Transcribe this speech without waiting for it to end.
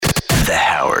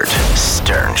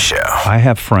Show. I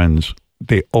have friends,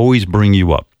 they always bring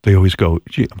you up. They always go,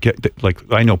 gee,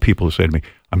 I know people who say to me,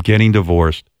 I'm getting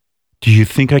divorced. Do you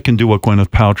think I can do what Gwyneth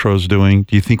Paltrow's doing?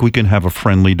 Do you think we can have a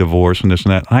friendly divorce and this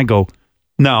and that? And I go,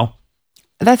 no.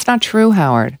 That's not true,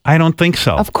 Howard. I don't think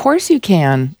so. Of course you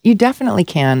can. You definitely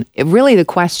can. Really, the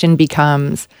question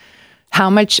becomes, how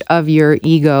much of your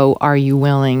ego are you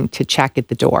willing to check at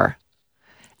the door?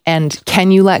 And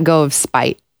can you let go of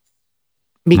spite?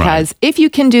 Because if you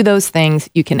can do those things,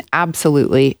 you can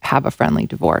absolutely have a friendly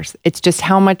divorce. It's just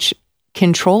how much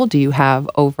control do you have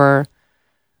over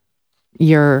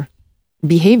your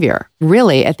behavior,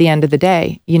 really, at the end of the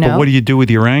day, you know? But what do you do with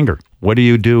your anger? What do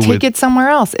you do Take it somewhere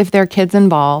else if there are kids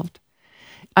involved.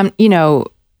 You know,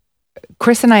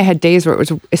 Chris and I had days where it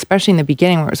was, especially in the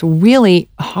beginning, where it was really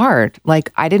hard.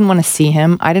 Like, I didn't want to see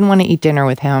him. I didn't want to eat dinner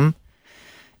with him.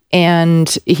 And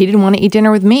he didn't want to eat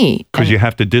dinner with me. Because you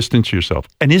have to distance yourself.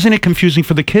 And isn't it confusing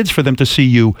for the kids for them to see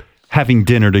you having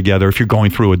dinner together if you're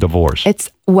going through a divorce?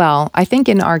 Well, I think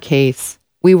in our case,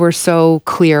 we were so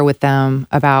clear with them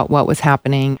about what was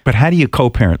happening. But how do you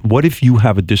co-parent? What if you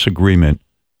have a disagreement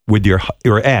with your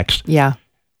ex? Yeah.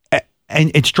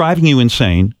 And it's driving you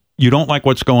insane. You don't like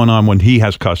what's going on when he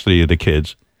has custody of the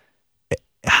kids.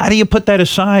 How do you put that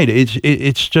aside?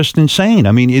 It's just insane.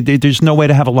 I mean, there's no way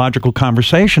to have a logical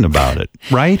conversation about it,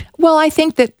 right? Well, I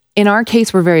think that in our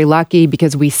case, we're very lucky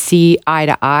because we see eye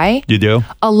to eye. You do?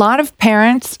 A lot of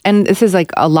parents, and this is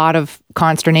like a lot of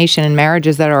consternation in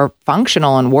marriages that are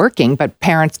functional and working, but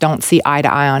parents don't see eye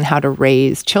to eye on how to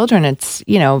raise children. It's,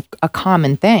 you know, a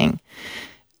common thing.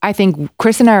 I think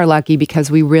Chris and I are lucky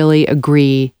because we really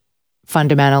agree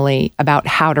fundamentally about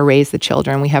how to raise the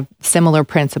children. We have similar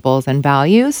principles and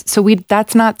values. So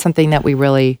that's not something that we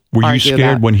really Were you scared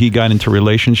about. when he got into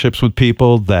relationships with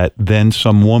people that then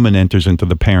some woman enters into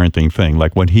the parenting thing?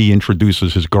 Like when he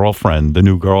introduces his girlfriend, the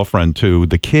new girlfriend, to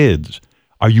the kids,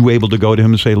 are you able to go to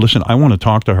him and say, listen, I want to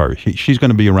talk to her. She's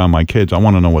going to be around my kids. I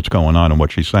want to know what's going on and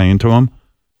what she's saying to him?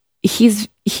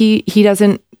 He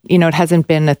doesn't, you know, it hasn't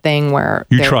been a thing where...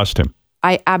 You trust him?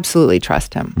 I absolutely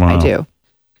trust him. Wow. I do.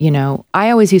 You know,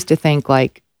 I always used to think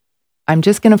like, I'm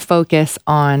just going to focus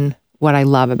on what I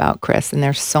love about Chris. And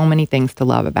there's so many things to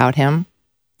love about him.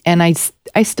 And I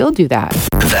still do that.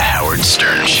 The Howard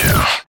Stern Show.